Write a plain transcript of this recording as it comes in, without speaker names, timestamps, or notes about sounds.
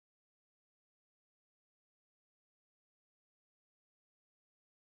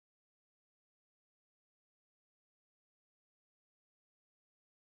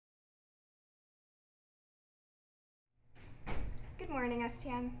morning,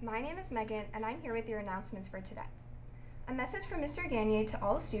 STM. My name is Megan, and I'm here with your announcements for today. A message from Mr. Gagnier to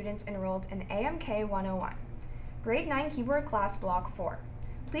all students enrolled in AMK 101, Grade 9 Keyboard Class Block 4.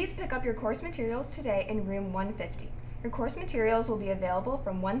 Please pick up your course materials today in room 150. Your course materials will be available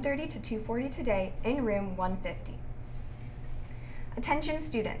from 1:30 to 2:40 today in room 150. Attention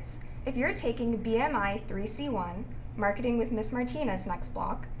students, if you're taking BMI 3C1, Marketing with Ms. Martinez next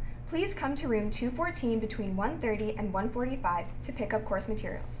block, please come to room 214 between 1:30 and 1:45 to pick up course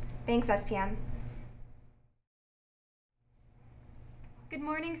materials. Thanks, STM. Good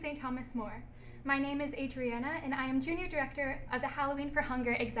morning, St. Thomas More. My name is Adriana, and I am Junior Director of the Halloween for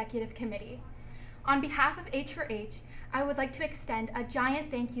Hunger Executive Committee. On behalf of H4H, I would like to extend a giant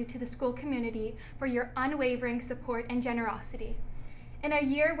thank you to the school community for your unwavering support and generosity. In a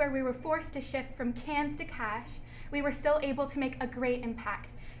year where we were forced to shift from cans to cash, we were still able to make a great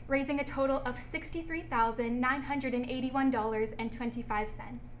impact, raising a total of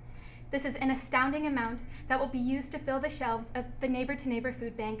 $63,981.25. This is an astounding amount that will be used to fill the shelves of the Neighbor to Neighbor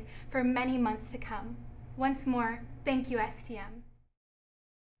Food Bank for many months to come. Once more, thank you, STM.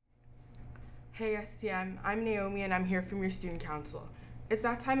 Hey STM, I'm Naomi and I'm here from your student council. It's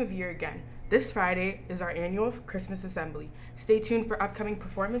that time of year again. This Friday is our annual Christmas assembly. Stay tuned for upcoming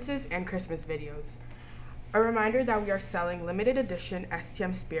performances and Christmas videos. A reminder that we are selling limited edition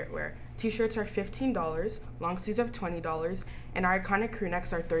STM spiritwear. T-shirts are $15, long sleeves are $20, and our iconic crew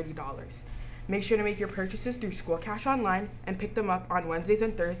necks are $30. Make sure to make your purchases through School Cash Online and pick them up on Wednesdays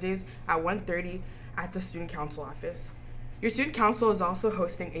and Thursdays at 1:30 at the Student Council office. Your Student Council is also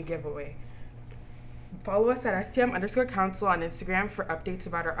hosting a giveaway. Follow us at STM_council on Instagram for updates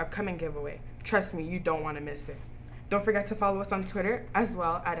about our upcoming giveaway. Trust me, you don't want to miss it. Don't forget to follow us on Twitter as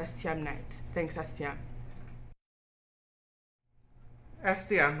well at STM Nights. Thanks, STM.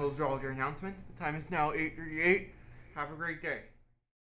 STM, those are all your announcements. The time is now 8:38. Have a great day.